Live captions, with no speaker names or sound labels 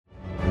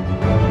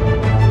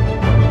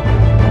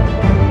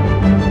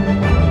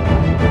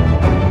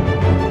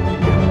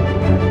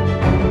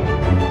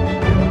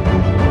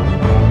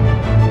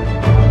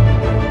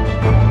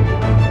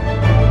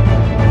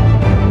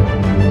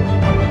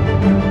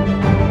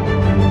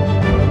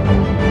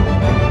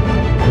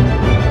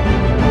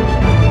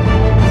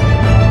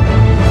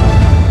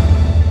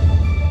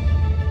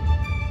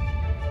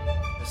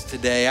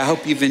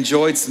hope you've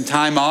enjoyed some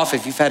time off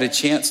if you've had a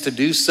chance to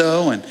do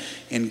so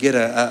and get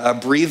a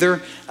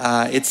breather.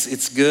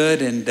 It's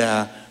good,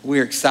 and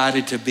we're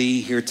excited to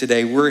be here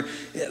today.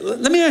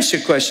 Let me ask you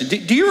a question.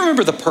 Do you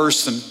remember the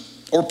person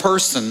or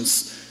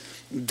persons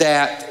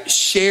that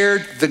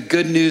shared the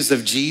good news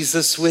of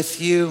Jesus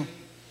with you?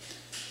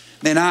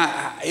 Man,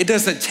 it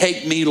doesn't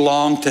take me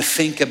long to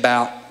think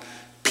about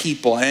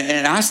people,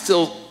 and I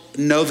still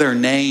know their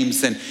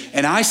names,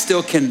 and I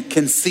still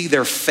can see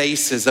their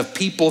faces of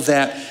people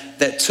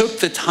that took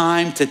the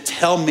time to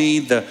tell me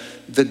the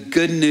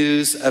good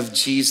news of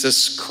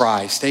Jesus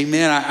Christ.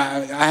 Amen.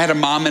 I had a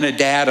mom and a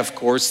dad, of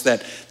course,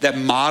 that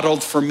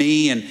modeled for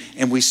me,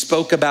 and we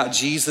spoke about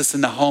Jesus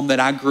in the home that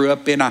I grew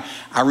up in.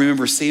 I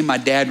remember seeing my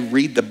dad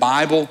read the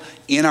Bible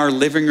in our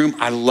living room.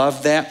 I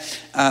love that.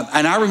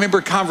 And I remember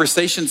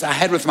conversations I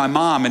had with my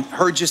mom and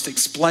her just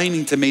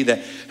explaining to me that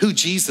who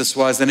Jesus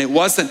was. And it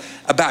wasn't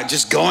about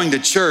just going to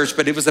church,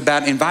 but it was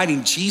about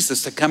inviting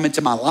Jesus to come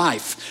into my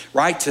life,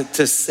 right?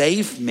 To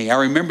save me.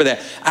 I remember that.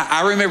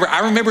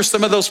 I remember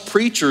some of those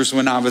preachers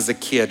when I was a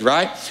kid,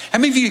 right? How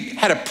many of you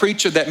had a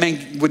preacher that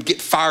would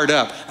get fired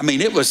up? I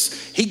mean,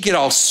 he'd get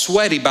all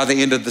sweaty by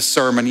the end of the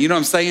sermon. You know what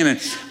I'm saying? And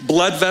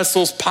blood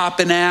vessels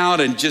popping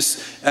out, and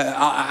just,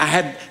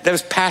 that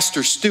was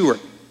Pastor Stewart.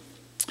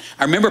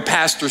 I remember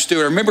Pastor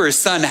Stewart. I remember his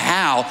son,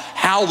 Hal.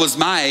 Hal was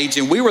my age,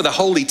 and we were the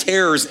holy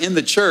terrors in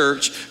the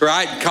church,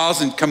 right?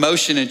 Causing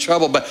commotion and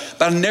trouble. But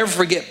I'll never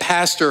forget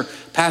Pastor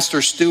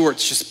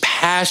Stewart's just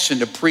passion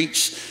to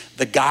preach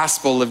the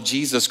gospel of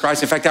Jesus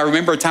Christ. In fact, I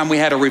remember a time we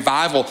had a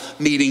revival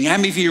meeting. How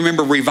many of you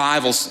remember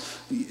revivals?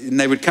 And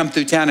they would come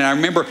through town. And I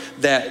remember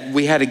that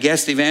we had a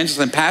guest evangelist,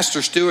 and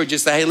Pastor Stewart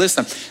just said, hey,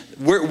 listen,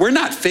 we're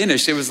not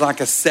finished. It was like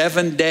a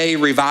 7-day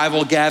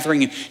revival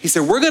gathering. And he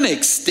said, we're going to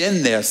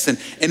extend this.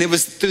 And it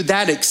was through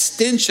that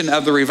extension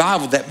of the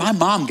revival that my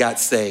mom got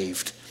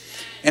saved.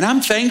 And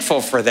I'm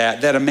thankful for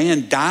that a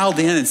man dialed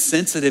in and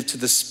sensitive to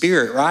the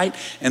Spirit, right?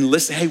 And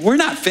listen, hey, we're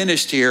not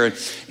finished here.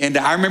 And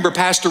I remember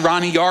Pastor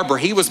Ronnie Yarber.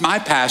 He was my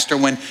pastor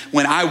when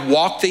I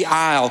walked the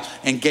aisle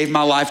and gave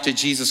my life to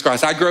Jesus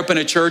Christ. I grew up in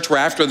a church where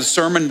after the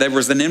sermon, there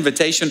was an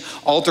invitation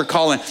altar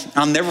call. And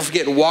I'll never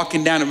forget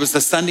walking down. It was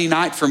a Sunday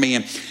night for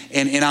me.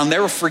 And I'll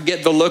never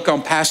forget the look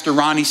on Pastor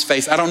Ronnie's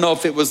face. I don't know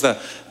if it was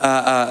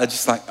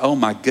just like, oh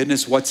my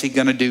goodness, what's he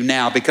gonna do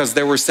now? Because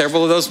there were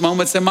several of those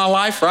moments in my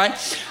life, right?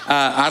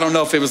 I don't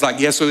know if it was like,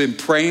 yes, we've been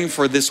praying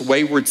for this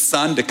wayward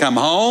son to come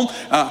home.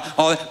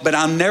 But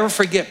I'll never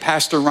forget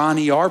Pastor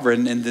Ronnie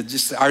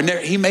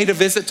Yarber. He made a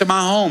visit to my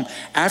home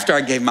after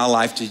I gave my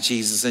life to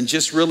Jesus, and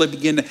just really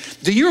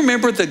do you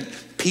remember the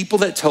people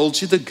that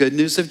told you the good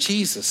news of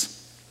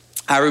Jesus?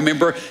 I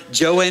remember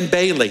Joanne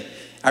Bailey.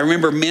 I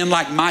remember men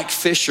like Mike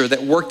Fisher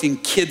that worked in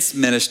kids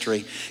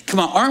ministry. Come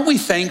on, aren't we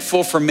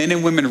thankful for men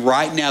and women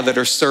right now that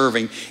are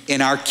serving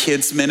in our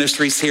kids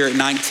ministries here at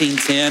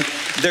 1910?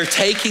 They're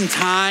taking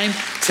time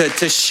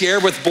to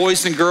share with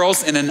boys and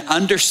girls in an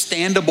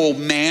understandable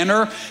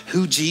manner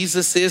who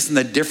Jesus is and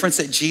the difference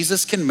that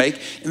Jesus can make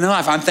in their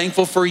life. I'm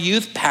thankful for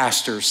youth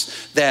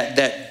pastors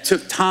that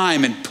took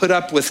time and put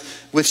up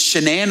with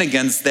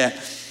shenanigans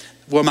that,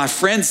 well, my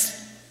friends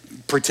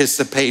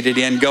participated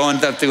in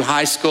going up through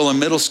high school and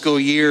middle school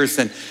years.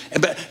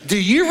 But do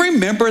you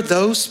remember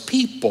those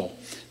people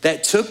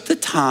that took the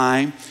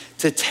time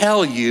to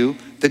tell you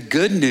the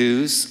good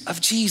news of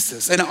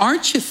Jesus? And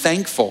aren't you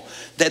thankful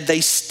that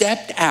they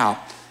stepped out?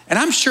 And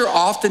I'm sure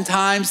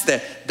oftentimes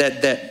that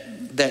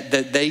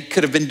they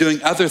could have been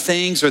doing other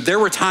things, or there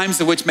were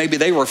times in which maybe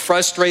they were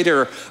frustrated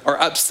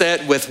or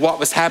upset with what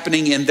was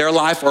happening in their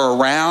life or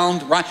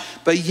around, right?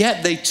 But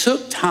yet they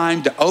took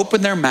time to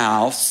open their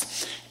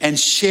mouths and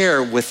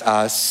share with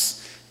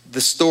us the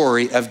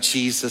story of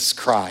Jesus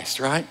Christ,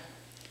 right?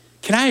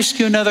 Can I ask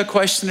you another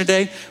question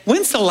today?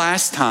 When's the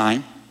last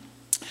time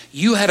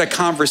you had a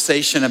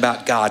conversation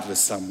about God with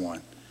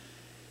someone?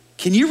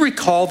 Can you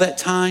recall that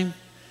time?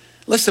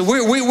 Listen,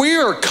 we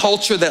are a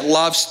culture that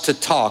loves to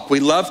talk. We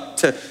love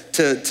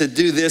to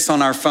do this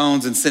on our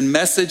phones and send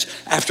message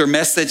after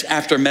message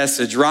after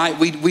message, right?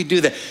 We do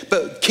that.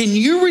 But can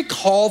you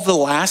recall the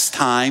last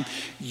time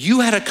you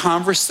had a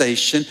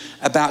conversation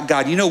about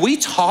God? You know, we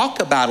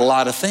talk about a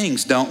lot of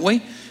things, don't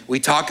we? We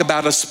talk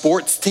about a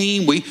sports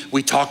team.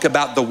 We talk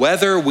about the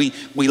weather. We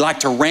like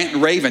to rant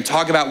and rave and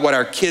talk about what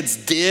our kids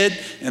did,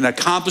 an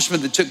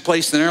accomplishment that took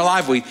place in their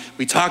life.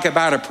 We talk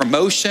about a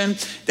promotion.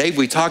 Dave,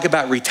 we talk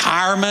about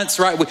retirements,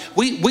 right?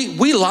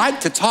 We like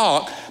to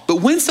talk,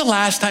 but when's the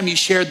last time you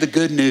shared the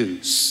good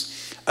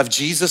news of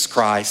Jesus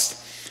Christ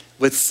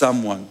with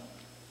someone?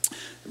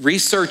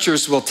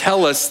 Researchers will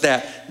tell us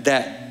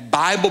that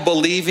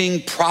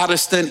Bible-believing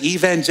Protestant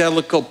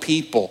evangelical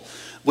people,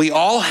 we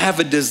all have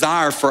a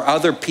desire for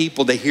other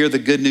people to hear the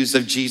good news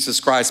of Jesus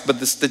Christ.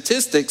 But the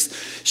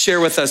statistics share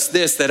with us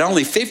this, that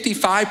only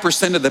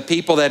 55% of the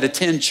people that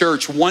attend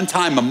church one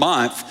time a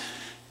month,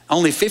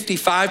 only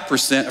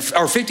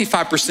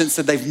 55%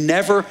 said they've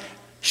never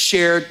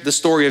shared the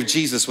story of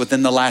Jesus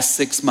within the last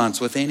 6 months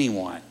with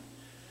anyone.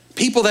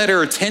 People that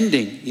are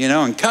attending,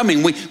 and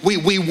coming,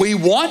 we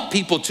want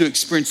people to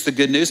experience the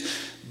good news,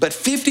 But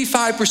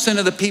 55%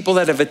 of the people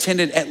that have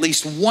attended at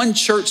least one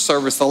church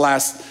service the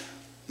last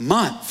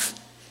month,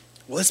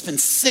 well, it's been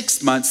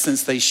 6 months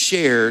since they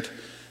shared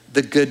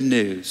the good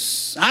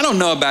news. I don't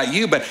know about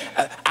you, but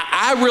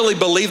I really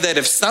believe that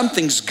if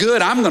something's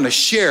good, I'm going to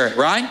share it,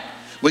 right?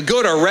 We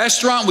go to a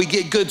restaurant, we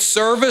get good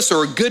service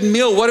or a good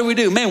meal. What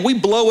do? Man, we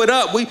blow it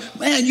up.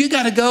 Man, you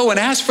got to go and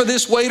ask for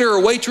this waiter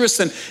or waitress.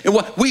 And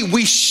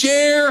we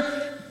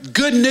share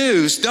good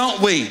news,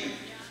 don't we?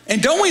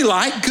 And don't we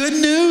like good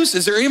news?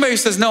 Is there anybody who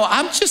says, no,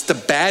 I'm just a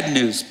bad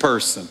news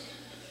person?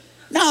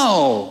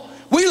 No,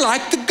 we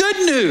like the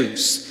good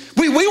news.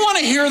 We want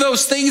to hear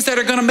those things that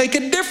are going to make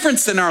a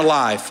difference in our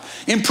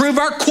life, improve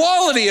our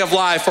quality of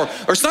life,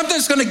 or something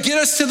that's going to get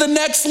us to the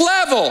next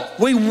level.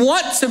 We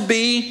want to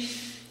be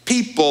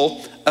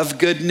people of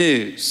good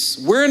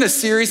news. We're in a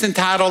series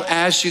entitled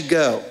As You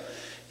Go.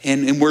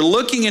 And we're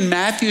looking in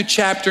Matthew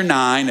chapter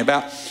 9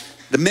 about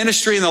the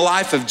ministry and the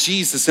life of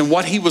Jesus and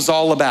what he was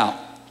all about.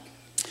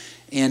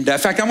 And in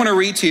fact, I want to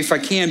read to you, if I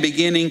can,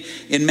 beginning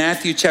in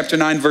Matthew chapter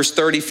 9, verse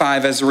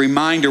 35. As a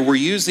reminder, we're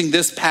using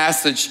this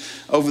passage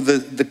over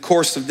the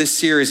course of this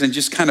series and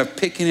just kind of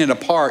picking it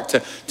apart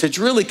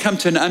to really come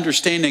to an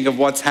understanding of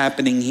what's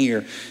happening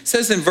here. It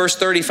says in verse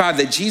 35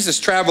 that Jesus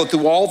traveled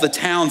through all the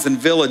towns and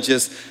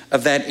villages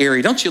of that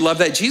area. Don't you love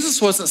that? Jesus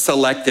wasn't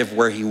selective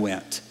where he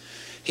went.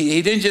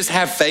 He didn't just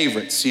have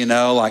favorites,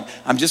 like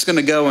I'm just going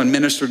to go and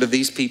minister to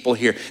these people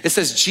here. It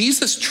says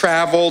Jesus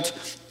traveled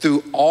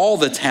through all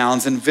the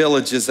towns and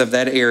villages of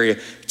that area,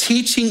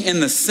 teaching in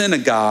the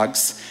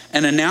synagogues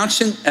and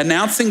announcing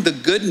the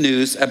good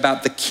news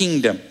about the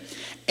kingdom.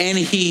 And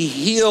he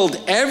healed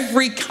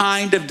every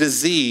kind of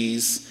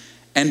disease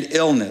and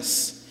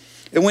illness.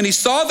 And when he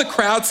saw the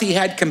crowds, he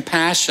had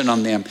compassion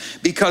on them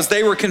because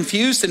they were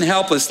confused and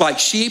helpless like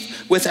sheep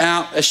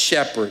without a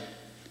shepherd.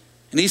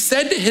 And he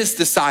said to his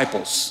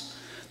disciples,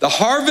 the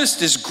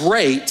harvest is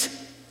great,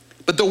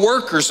 but the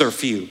workers are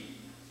few.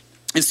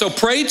 And so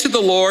pray to the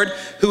Lord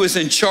who is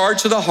in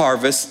charge of the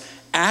harvest.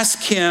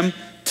 Ask him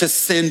to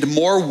send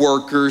more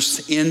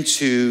workers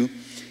into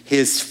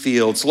his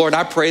fields. Lord,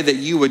 I pray that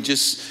you would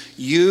just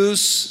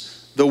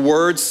use the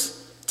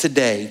words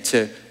today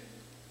to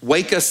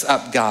wake us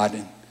up, God,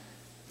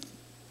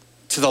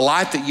 to the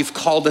life that you've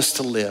called us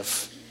to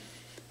live.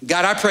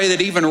 God, I pray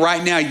that even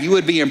right now you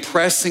would be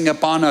impressing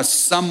upon us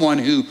someone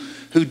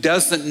who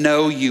doesn't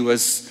know you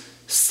as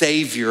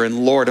Savior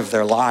and Lord of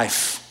their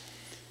life.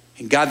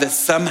 And God, that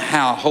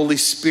somehow, Holy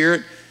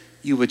Spirit,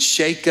 you would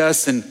shake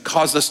us and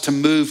cause us to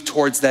move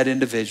towards that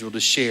individual to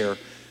share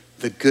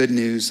the good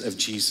news of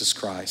Jesus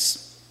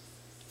Christ.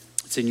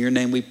 It's in your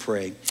name we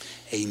pray.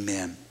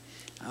 Amen.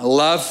 I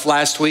love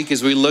last week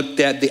as we looked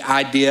at the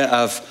idea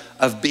of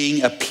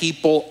being a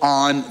people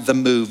on the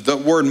move. The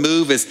word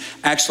move is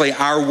actually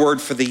our word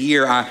for the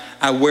year.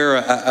 I wear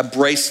a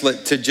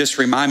bracelet to just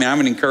remind me. I'm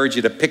going to encourage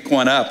you to pick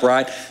one up,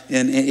 right?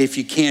 And if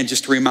you can,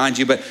 just to remind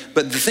you. But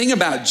the thing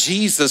about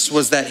Jesus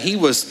was that he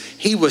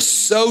was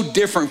so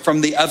different from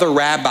the other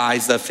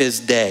rabbis of his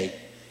day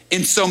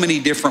in so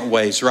many different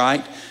ways,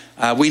 right?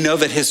 We know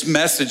that his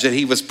message that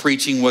he was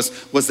preaching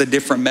was a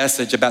different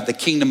message about the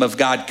kingdom of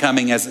God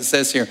coming, as it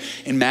says here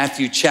in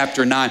Matthew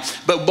chapter 9.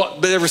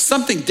 But there was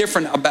something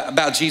different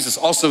about Jesus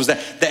also, is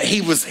that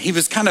he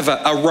was kind of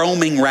a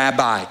roaming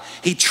rabbi.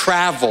 He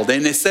traveled,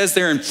 and it says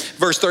there in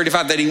verse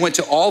 35 that he went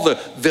to all the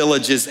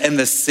villages and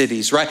the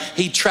cities, right?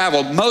 He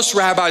traveled. Most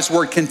rabbis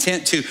were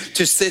content to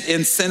sit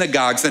in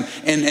synagogues, and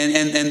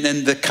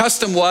the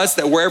custom was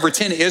that wherever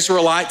 10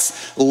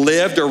 Israelites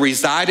lived or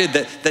resided,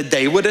 that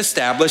they would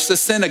establish the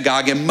synagogue.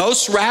 And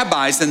most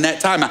rabbis in that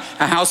time,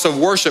 a house of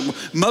worship,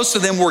 most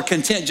of them were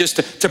content just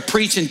to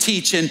preach and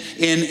teach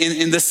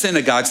in the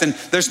synagogues. And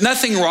there's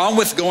nothing wrong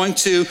with going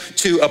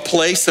to a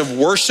place of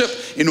worship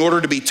in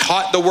order to be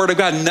taught the word of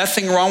God.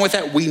 Nothing wrong with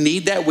that. We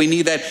need that. We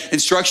need that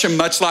instruction,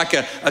 much like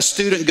a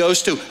student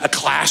goes to a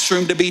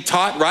classroom to be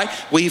taught, right?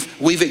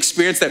 We've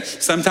experienced that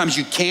sometimes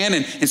you can,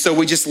 and so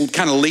we just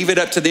kind of leave it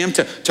up to them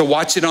to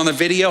watch it on the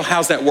video.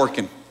 How's that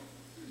working?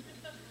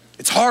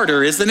 It's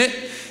harder, isn't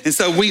it? And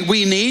so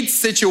we need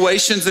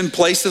situations and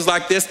places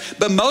like this,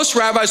 but most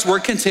rabbis were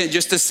content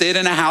just to sit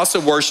in a house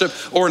of worship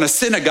or in a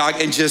synagogue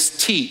and just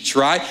teach,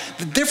 right?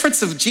 The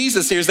difference of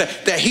Jesus here is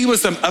that he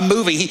was a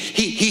moving.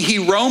 He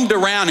roamed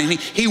around, and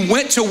he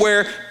went to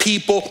where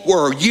people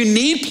were. You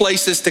need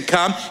places to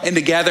come and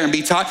to gather and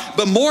be taught,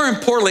 but more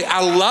importantly,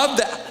 I love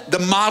the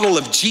model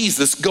of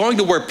Jesus going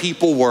to where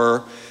people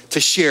were to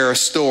share a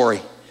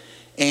story.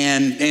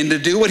 And to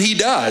do what he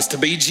does, to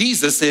be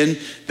Jesus in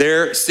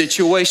their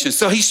situation.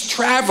 So he's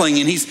traveling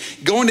and he's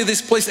going to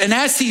this place. And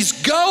as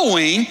he's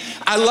going,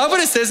 I love what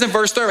it says in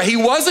verse 30. He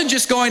wasn't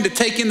just going to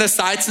take in the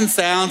sights and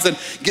sounds and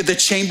get the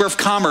Chamber of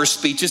Commerce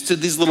speeches to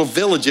these little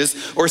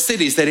villages or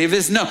cities that he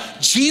visited. No,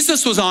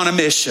 Jesus was on a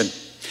mission.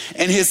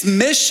 And his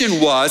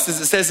mission was,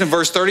 as it says in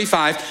verse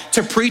 35,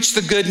 to preach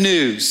the good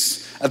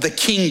news of the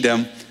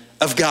kingdom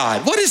of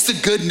God. What is the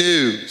good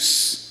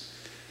news?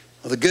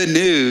 Well, the good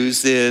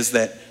news is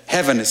that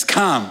heaven has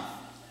come.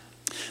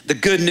 The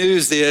good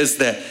news is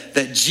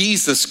that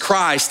Jesus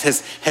Christ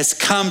has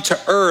come to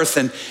earth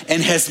and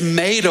has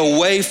made a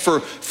way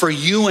for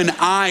you and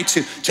I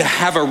to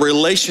have a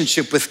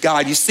relationship with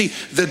God. You see,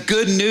 the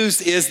good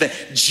news is that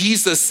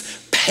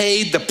Jesus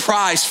paid the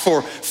price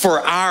for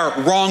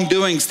our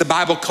wrongdoings. The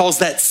Bible calls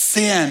that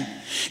sin.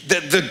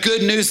 The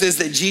good news is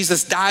that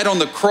Jesus died on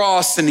the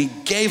cross and he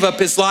gave up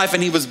his life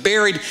and he was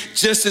buried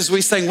just as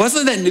we sang.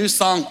 Wasn't that new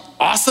song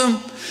awesome?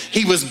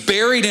 He was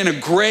buried in a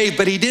grave,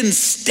 but he didn't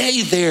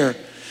stay there.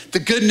 The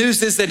good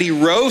news is that he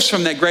rose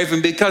from that grave,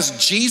 and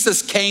because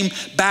Jesus came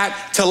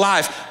back to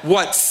life,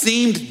 what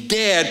seemed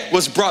dead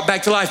was brought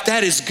back to life.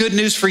 That is good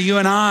news for you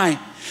and I.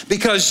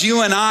 Because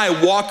you and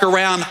I walk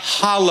around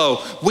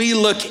hollow. We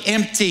look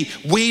empty.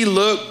 We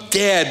look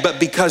dead. But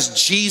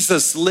because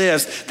Jesus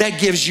lives, that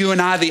gives you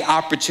and I the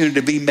opportunity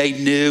to be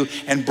made new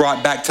and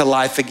brought back to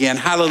life again.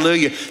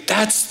 Hallelujah.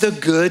 That's the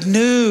good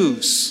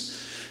news.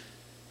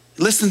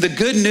 Listen, the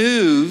good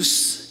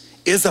news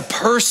is a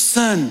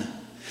person.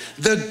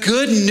 The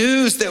good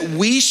news that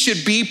we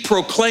should be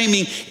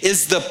proclaiming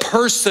is the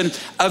person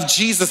of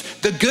Jesus.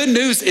 The good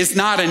news is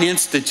not an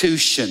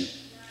institution.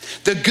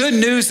 The good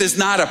news is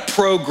not a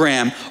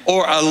program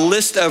or a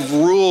list of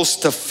rules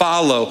to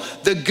follow.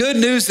 The good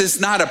news is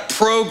not a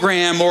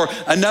program or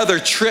another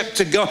trip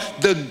to go.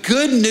 The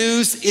good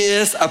news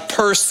is a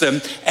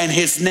person, and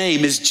his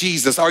name is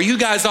Jesus. Are you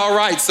guys all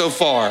right so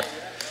far?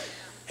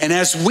 And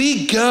as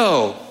we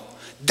go,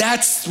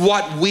 that's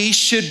what we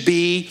should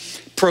be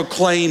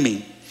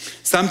proclaiming.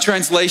 Some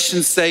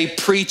translations say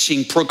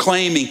preaching,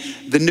 proclaiming.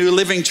 The New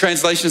Living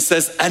Translation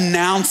says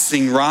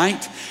announcing,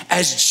 right?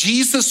 As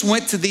Jesus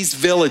went to these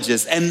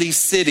villages and these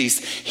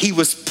cities, he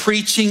was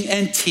preaching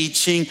and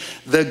teaching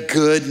the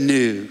good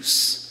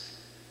news.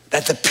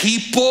 That the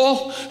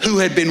people who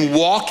had been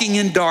walking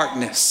in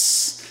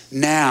darkness,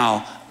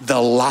 now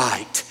the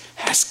light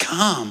has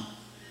come.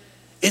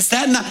 Is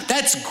that not,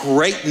 that's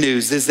great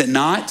news, is it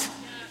not?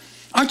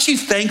 Aren't you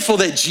thankful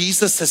that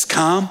Jesus has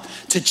come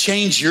to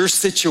change your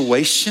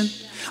situation?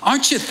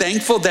 Aren't you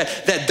thankful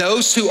that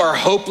those who are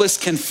hopeless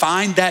can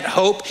find that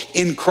hope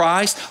in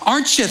Christ?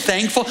 Aren't you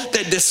thankful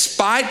that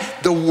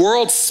despite the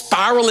world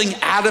spiraling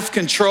out of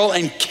control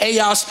and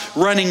chaos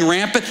running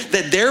rampant,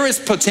 that there is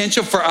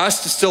potential for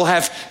us to still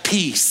have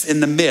peace in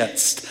the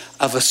midst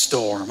of a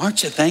storm?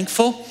 Aren't you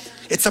thankful?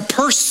 It's a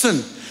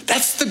person.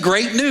 That's the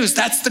great news.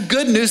 That's the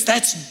good news.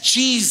 That's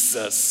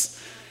Jesus.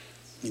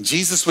 And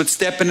Jesus would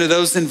step into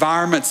those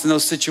environments and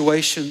those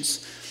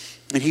situations,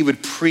 and he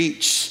would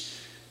preach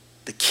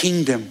the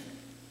kingdom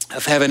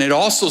of heaven. It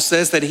also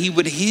says that he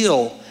would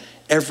heal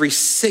every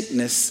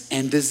sickness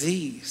and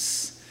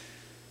disease.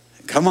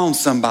 Come on,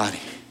 somebody.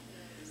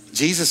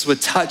 Jesus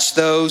would touch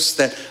those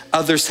that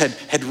others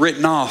had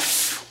written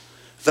off.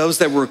 Those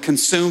that were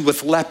consumed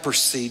with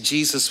leprosy,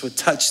 Jesus would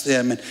touch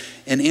them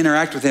and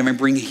interact with them and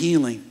bring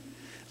healing.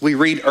 We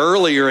read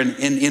earlier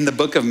in the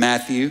book of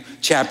Matthew,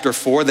 chapter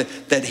 4,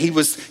 that he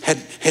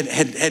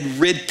had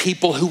rid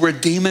people who were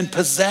demon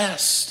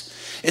possessed.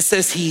 It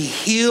says he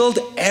healed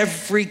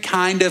every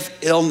kind of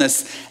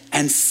illness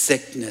and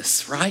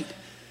sickness, right?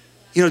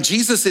 You know,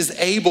 Jesus is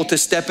able to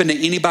step into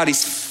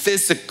anybody's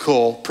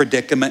physical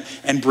predicament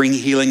and bring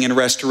healing and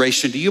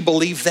restoration. Do you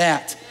believe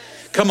that?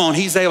 Come on,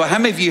 he's able. How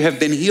many of you have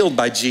been healed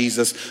by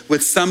Jesus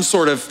with some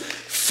sort of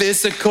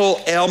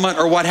physical ailment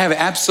or what have you?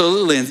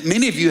 Absolutely. And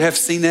many of you have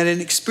seen that and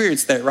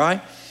experienced that,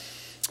 right?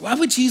 Why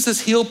would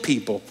Jesus heal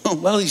people?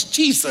 Well, he's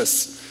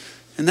Jesus.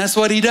 And that's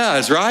what he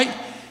does, right?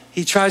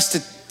 He tries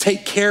to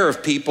take care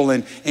of people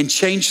and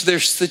change their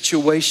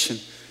situation.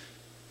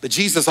 But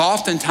Jesus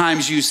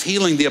oftentimes used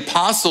healing. The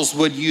apostles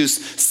would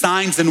use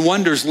signs and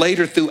wonders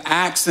later through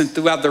Acts and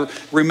throughout the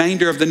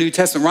remainder of the New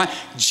Testament, right?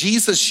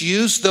 Jesus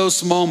used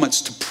those moments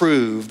to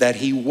prove that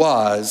he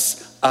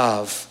was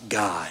of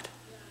God.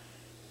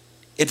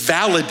 It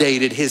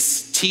validated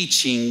his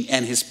teaching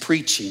and his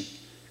preaching,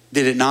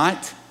 did it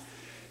not?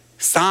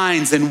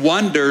 Signs and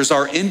wonders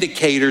are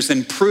indicators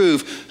and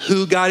prove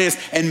who God is.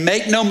 And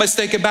make no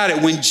mistake about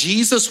it, when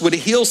Jesus would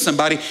heal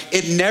somebody,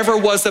 it never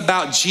was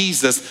about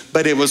Jesus,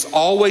 but it was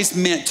always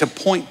meant to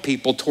point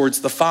people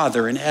towards the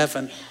Father in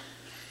heaven.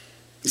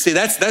 You see,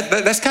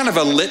 that's kind of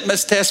a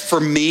litmus test for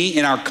me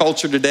in our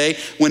culture today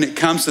when it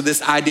comes to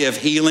this idea of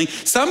healing.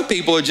 Some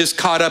people are just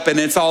caught up and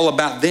it's all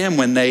about them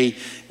when they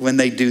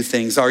do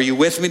things. Are you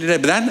with me today?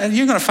 But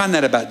you're going to find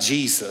that about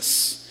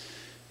Jesus.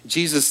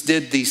 Jesus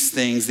did these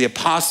things. The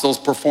apostles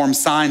performed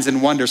signs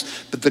and wonders,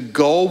 but the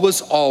goal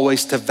was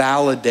always to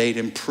validate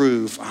and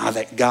prove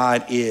that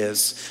God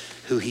is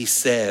who he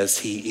says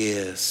he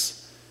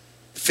is.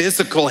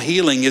 Physical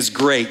healing is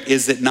great,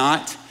 is it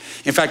not?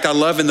 In fact, I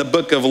love in the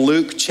book of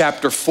Luke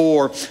chapter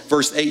 4,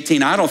 verse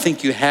 18. I don't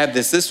think you had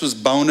this. This was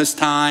bonus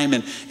time.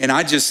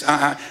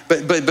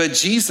 But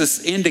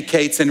Jesus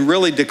indicates and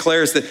really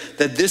declares that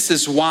this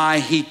is why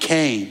he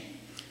came.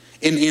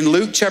 In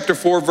Luke chapter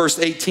 4, verse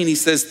 18, he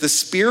says, "The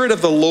Spirit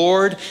of the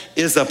Lord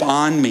is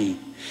upon me.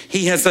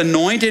 He has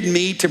anointed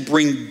me to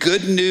bring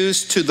good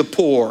news to the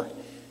poor.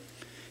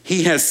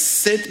 He has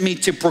sent me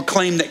to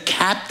proclaim that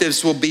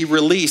captives will be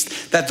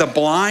released, that the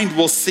blind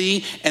will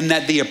see, and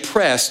that the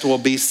oppressed will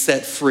be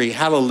set free.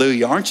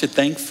 Hallelujah. Aren't you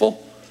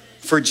thankful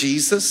for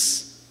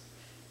Jesus?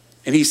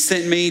 And he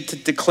sent me to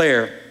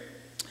declare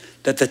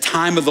that the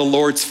time of the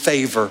Lord's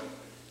favor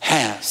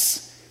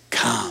has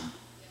come.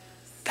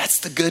 That's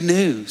the good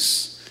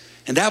news.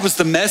 And that was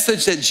the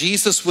message that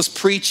Jesus was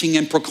preaching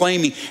and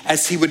proclaiming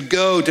as he would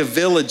go to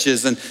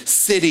villages and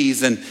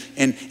cities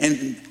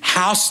and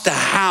house to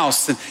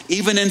house and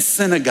even in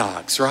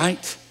synagogues,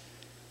 right?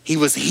 He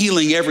was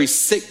healing every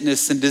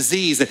sickness and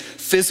disease.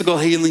 Physical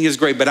healing is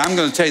great, but I'm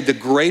going to tell you the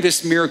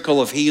greatest miracle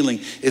of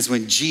healing is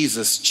when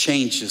Jesus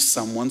changes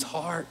someone's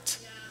heart.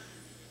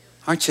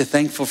 Aren't you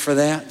thankful for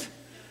that?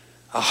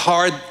 A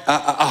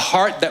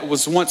heart that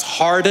was once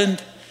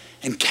hardened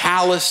and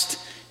calloused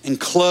and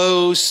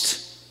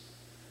closed.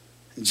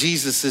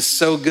 Jesus is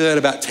so good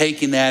about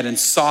taking that and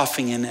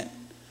softening it,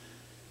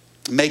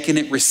 making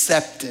it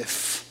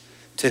receptive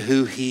to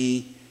who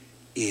he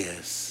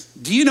is.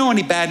 Do you know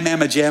any bad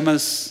mama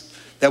jammas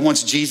that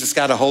once Jesus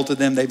got a hold of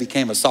them, they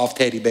became a soft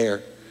teddy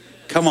bear?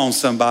 Come on,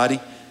 somebody.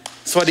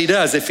 That's what he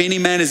does. If any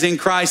man is in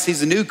Christ,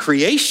 he's a new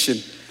creation.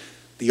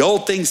 The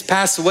old things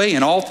pass away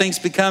and all things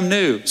become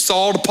new.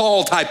 Saul to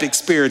Paul type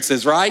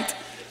experiences, right?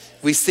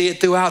 We see it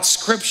throughout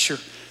Scripture,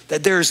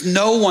 that there's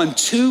no one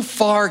too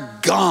far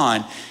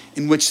gone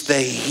in which the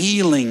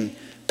healing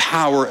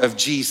power of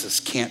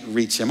Jesus can't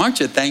reach him. Aren't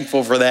you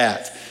thankful for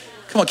that?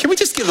 Come on, can we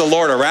just give the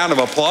Lord a round of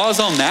applause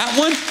on that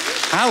one?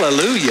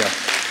 Hallelujah.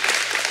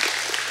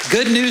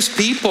 Good news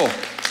people.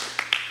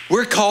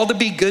 We're called to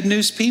be good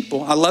news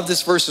people. I love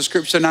this verse of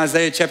Scripture in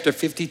Isaiah chapter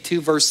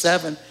 52, verse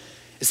 7.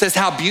 It says,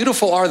 how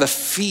beautiful are the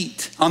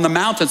feet on the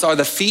mountains, are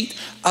the feet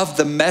of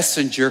the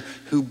messenger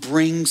who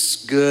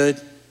brings good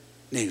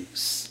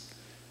news.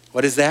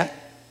 What is that?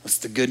 It's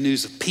the good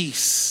news of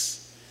peace.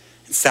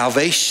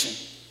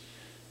 Salvation,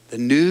 the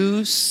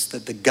news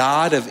that the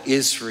God of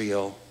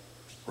Israel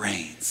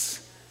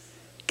reigns.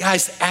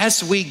 Guys,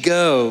 as we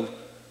go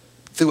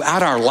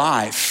throughout our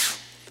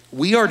life,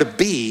 we are to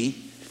be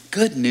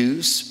good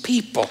news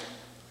people.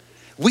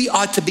 We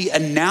ought to be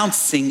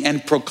announcing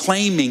and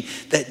proclaiming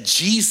that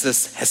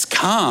Jesus has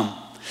come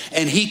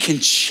and he can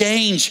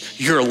change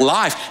your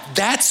life.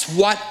 That's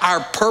what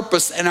our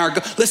purpose and our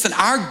goal. Listen,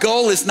 our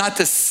goal is not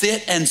to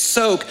sit and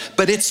soak,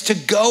 but it's to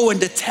go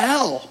and to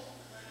tell.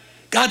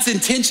 God's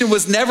intention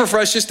was never for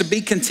us just to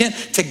be content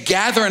to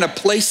gather in a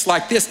place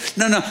like this.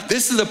 No,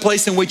 this is a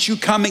place in which you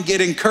come and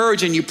get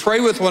encouraged and you pray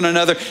with one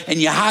another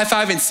and you high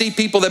five and see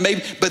people that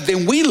maybe, but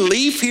then we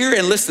leave here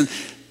and listen,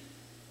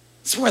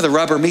 it's where the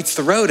rubber meets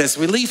the road as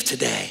we leave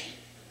today.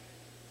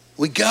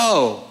 We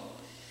go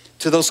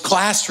to those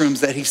classrooms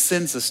that he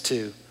sends us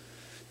to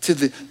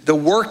the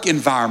work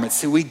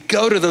environments. We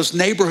go to those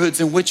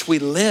neighborhoods in which we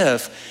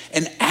live.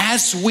 And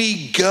as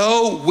we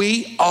go,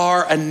 we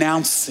are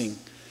announcing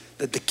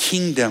that the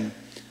kingdom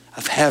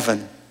of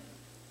heaven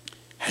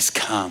has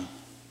come.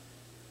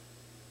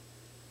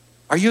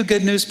 Are you a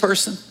good news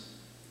person?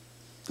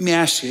 Let me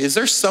ask you, is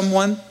there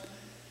someone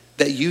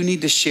that you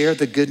need to share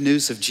the good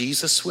news of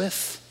Jesus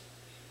with?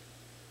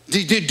 Do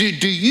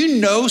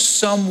you know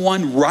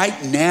someone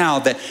right now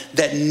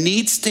that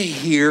needs to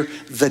hear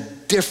the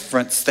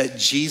difference that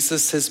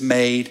Jesus has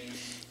made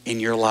in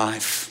your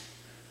life?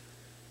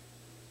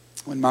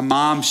 When my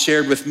mom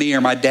shared with me,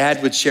 or my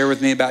dad would share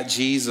with me about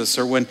Jesus,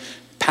 or when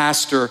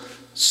Pastor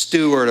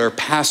Stewart or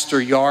Pastor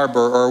Yarber,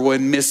 or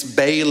when Miss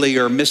Bailey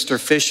or Mr.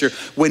 Fisher,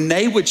 when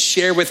they would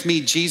share with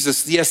me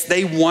Jesus, yes,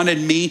 they wanted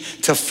me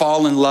to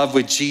fall in love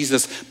with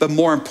Jesus. But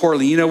more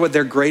importantly, you know what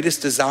their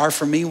greatest desire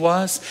for me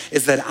was?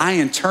 Is that I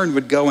in turn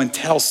would go and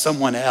tell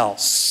someone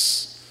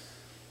else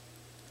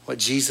what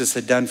Jesus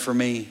had done for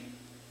me.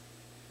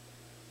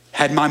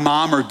 Had my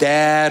mom or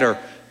dad or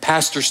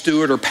Pastor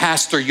Stewart or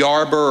Pastor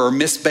Yarber or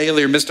Miss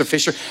Bailey or Mr.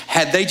 Fisher,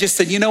 had they just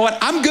said, you know what,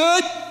 I'm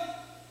good.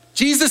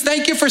 Jesus,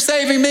 thank you for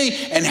saving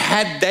me. And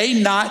had they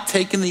not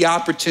taken the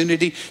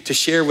opportunity to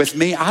share with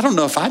me, I don't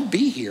know if I'd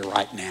be here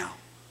right now.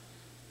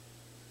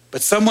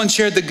 But someone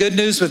shared the good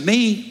news with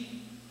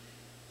me.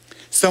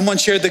 Someone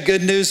shared the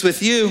good news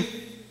with you.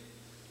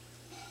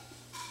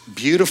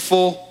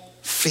 Beautiful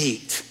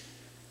feet.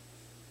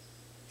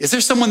 Is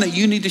there someone that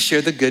you need to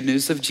share the good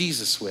news of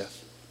Jesus with?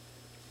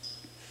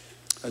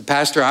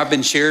 Pastor, I've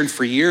been sharing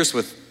for years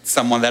with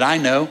someone that I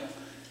know,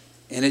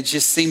 and it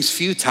just seems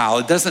futile.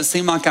 It doesn't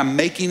seem like I'm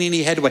making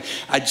any headway.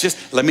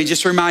 Let me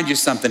just remind you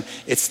something.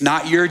 It's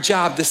not your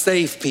job to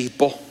save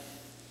people.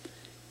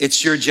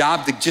 It's your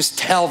job to just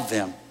tell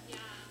them.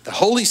 The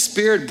Holy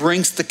Spirit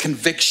brings the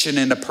conviction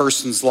in a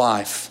person's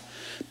life.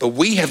 But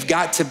we have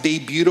got to be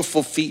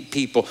beautiful feet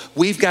people.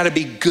 We've got to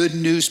be good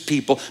news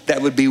people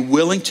that would be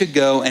willing to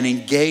go and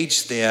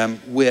engage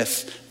them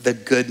with the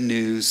good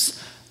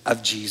news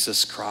of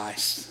Jesus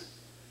Christ.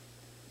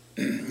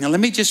 Now,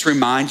 let me just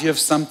remind you of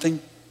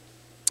something.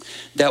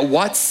 That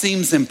what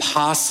seems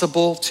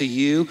impossible to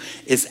you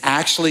is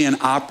actually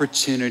an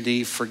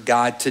opportunity for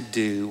God to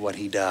do what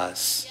he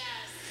does. Yes.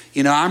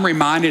 You know, I'm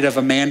reminded of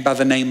a man by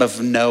the name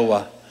of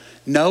Noah.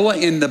 Noah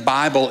in the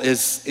Bible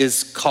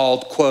is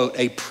called, quote,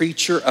 a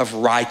preacher of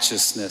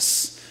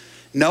righteousness.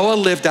 Noah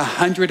lived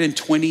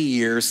 120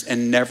 years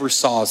and never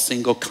saw a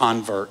single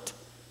convert.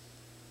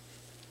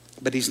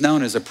 But he's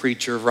known as a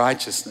preacher of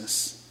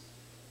righteousness.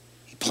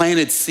 He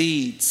planted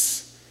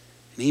seeds,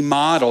 and he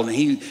modeled, and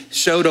he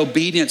showed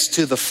obedience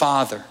to the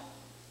Father,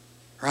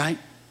 right?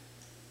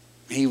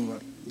 He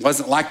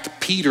wasn't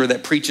like Peter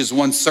that preaches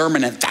one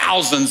sermon and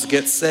thousands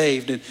get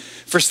saved. And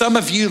for some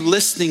of you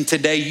listening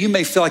today, you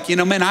may feel like,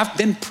 man, I've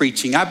been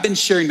preaching. I've been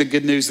sharing the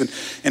good news,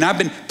 and I've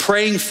been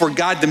praying for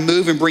God to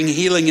move and bring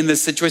healing in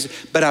this situation,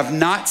 but I've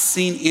not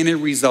seen any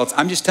results.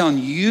 I'm just telling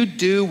you,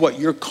 do what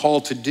you're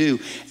called to do,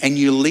 and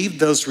you leave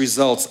those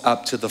results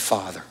up to the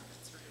Father.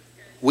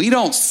 We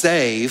don't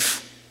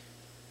save,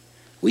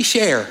 we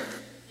share.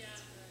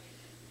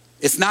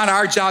 It's not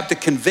our job to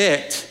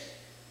convict.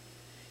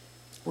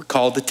 We're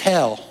called to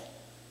tell.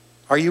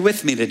 Are you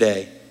with me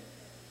today?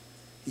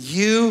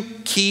 You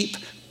keep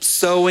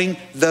sowing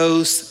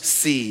those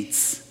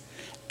seeds.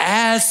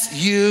 As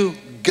you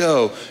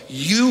go,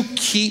 you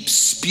keep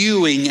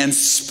spewing and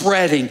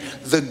spreading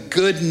the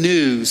good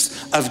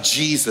news of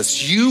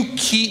Jesus. You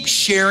keep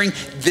sharing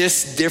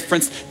this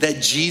difference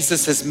that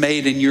Jesus has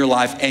made in your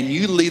life, and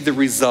you leave the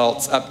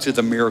results up to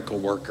the miracle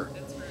worker.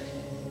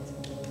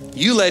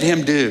 You let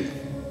him do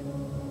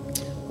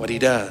what he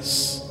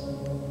does.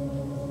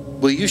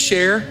 Will you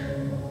share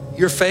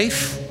your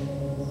faith?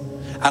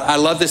 I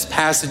love this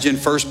passage in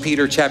 1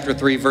 Peter chapter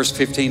 3, verse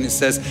 15. It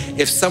says,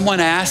 if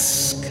someone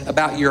asks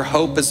about your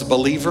hope as a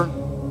believer,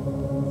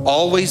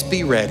 always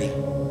be ready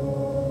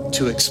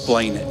to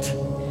explain it.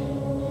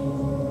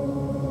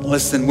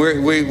 Listen,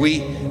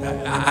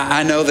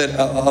 I know that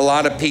a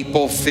lot of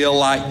people feel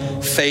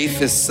like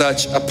faith is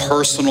such a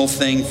personal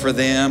thing for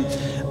them.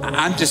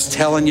 I'm just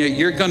telling you,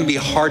 you're going to be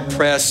hard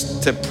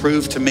pressed to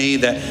prove to me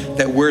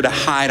that we're to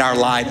hide our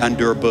light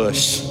under a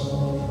bush.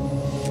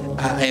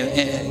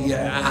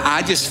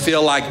 I just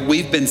feel like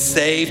we've been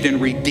saved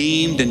and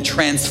redeemed and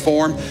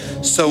transformed,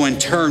 so in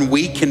turn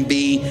we can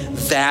be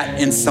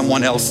that in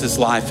someone else's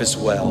life as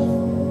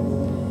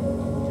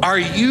well. Are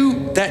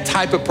you that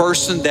type of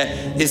person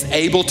that is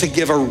able to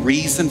give a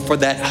reason for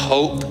that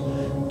hope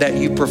that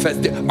you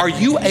profess? Are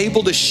you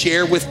able to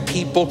share with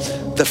people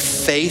the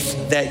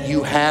faith that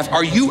you have?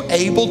 Are you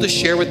able to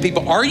share with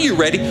people? Are you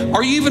ready?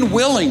 Are you even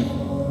willing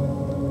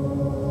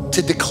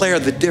to declare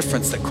the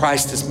difference that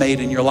Christ has made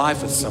in your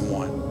life with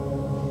someone?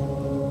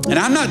 And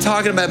I'm not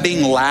talking about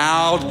being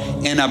loud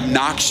and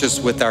obnoxious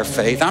with our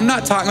faith. I'm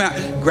not talking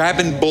about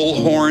grabbing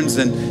bullhorns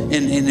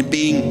and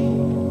being,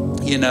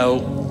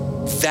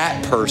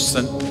 that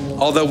person.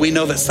 Although we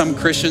know that some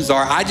Christians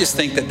are. I just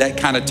think that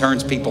kind of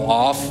turns people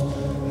off.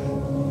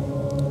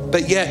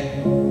 But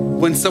yet,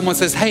 when someone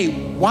says, hey,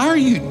 why are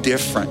you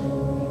different?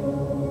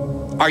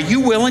 Are you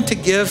willing to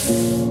give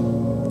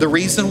the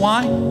reason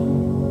why?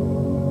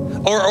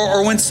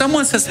 Or when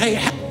someone says, hey,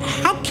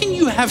 how can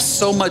you have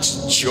so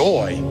much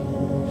joy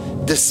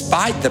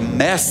despite the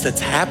mess that's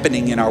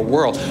happening in our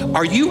world?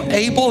 Are you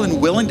able and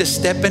willing to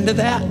step into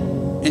that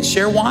and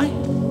share why?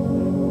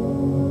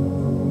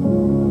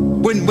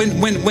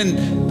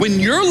 When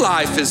your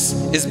life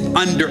is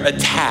under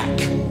attack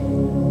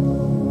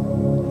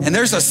and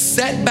there's a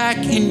setback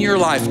in your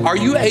life, are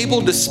you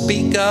able to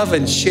speak of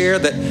and share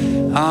that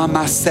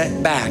my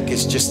setback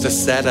is just a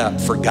setup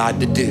for God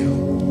to do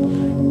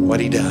what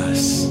he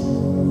does?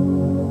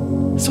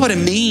 That's what it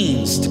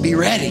means to be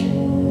ready,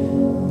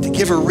 to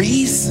give a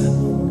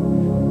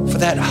reason for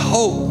that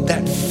hope,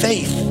 that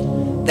faith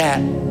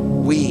that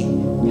we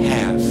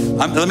have.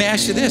 Let me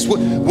ask you this.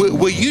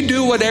 Will you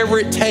do whatever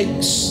it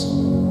takes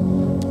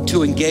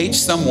to engage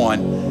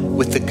someone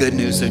with the good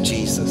news of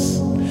Jesus?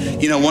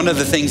 One of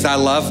the things I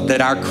love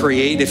that our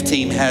creative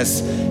team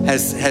has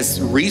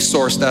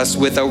resourced us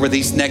with over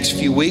these next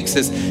few weeks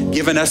is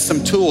given us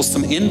some tools,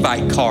 some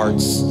invite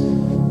cards,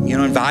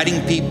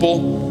 inviting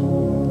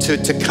people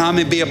to come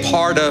and be a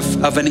part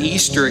of an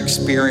Easter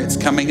experience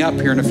coming up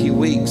here in a few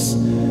weeks.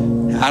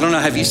 I don't know,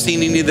 have you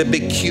seen any of the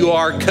big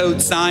QR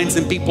code signs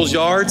in people's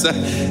yards?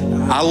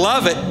 I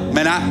love it.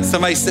 Man,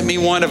 somebody sent me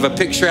one of a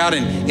picture out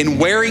in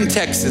Waring,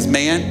 Texas,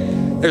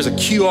 man. There's a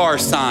QR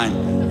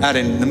sign out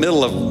in the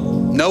middle of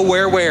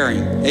nowhere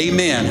Waring.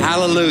 Amen,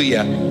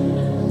 hallelujah.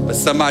 But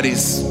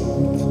somebody's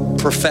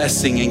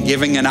professing and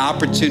giving an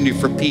opportunity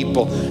for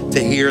people to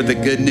hear the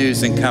good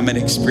news and come and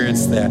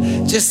experience that.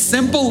 Just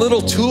simple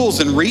little tools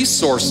and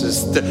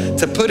resources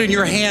to put in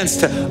your hands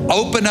to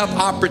open up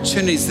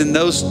opportunities in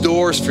those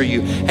doors for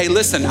you. Hey,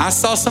 listen, I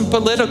saw some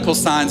political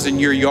signs in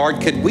your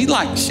yard. Could we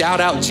shout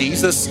out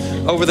Jesus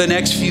over the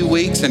next few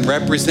weeks and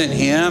represent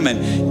him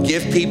and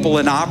give people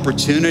an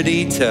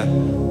opportunity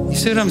to, you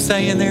see what I'm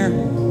saying there?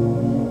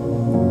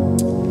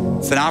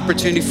 It's an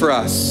opportunity for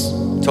us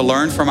to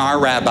learn from our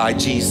rabbi,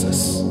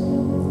 Jesus,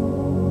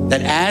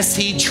 that as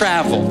he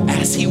traveled,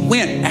 as he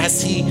went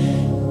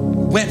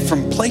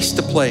from place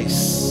to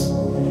place,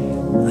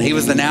 he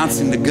was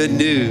announcing the good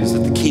news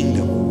of the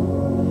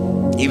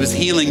kingdom. He was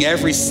healing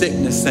every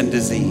sickness and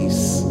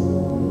disease,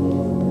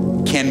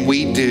 can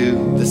we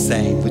do the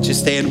same? Would you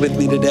stand with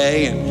me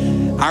today?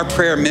 And our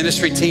prayer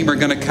ministry team are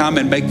going to come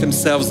and make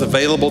themselves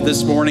available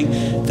this morning.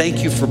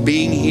 Thank you for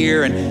being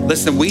here. And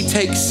listen, we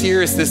take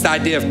serious this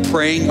idea of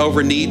praying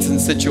over needs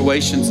and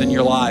situations in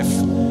your life.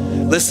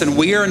 Listen,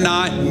 we are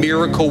not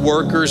miracle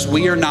workers.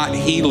 We are not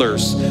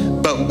healers,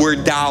 but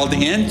we're dialed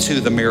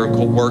into the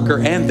miracle worker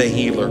and the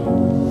healer.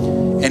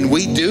 And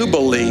we do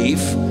believe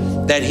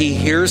that he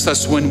hears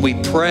us when we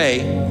pray.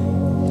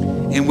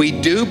 And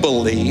we do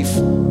believe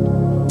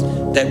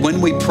that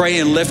when we pray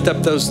and lift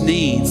up those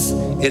needs,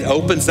 it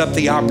opens up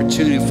the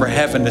opportunity for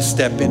heaven to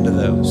step into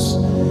those.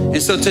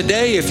 And so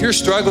today, if you're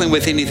struggling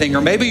with anything,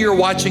 or maybe you're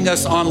watching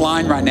us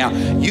online right now,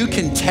 you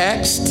can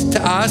text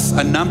to us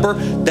a number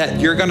that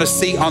you're going to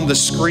see on the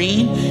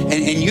screen,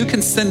 and you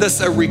can send us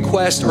a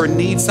request or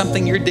need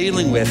something you're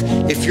dealing with.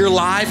 If you're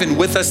live and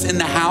with us in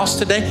the house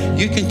today,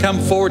 you can come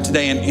forward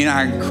today, and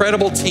our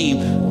incredible team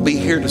will be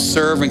here to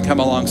serve and come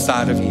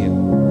alongside of you.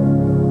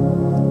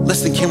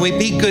 Listen, can we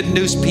be good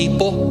news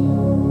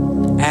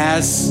people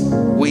as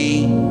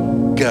we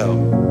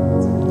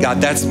go?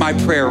 God, that's my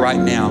prayer right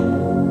now.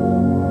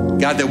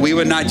 God, that we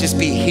would not just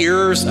be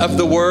hearers of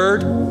the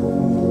word,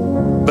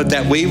 but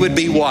that we would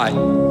be what?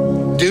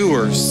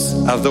 Doers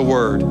of the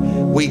word.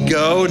 We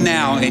go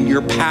now in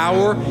your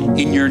power,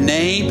 in your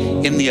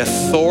name, in the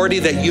authority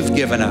that you've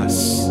given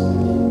us.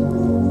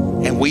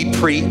 And we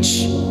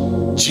preach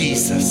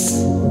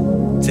Jesus.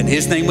 It's in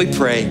his name we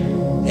pray.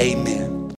 Amen.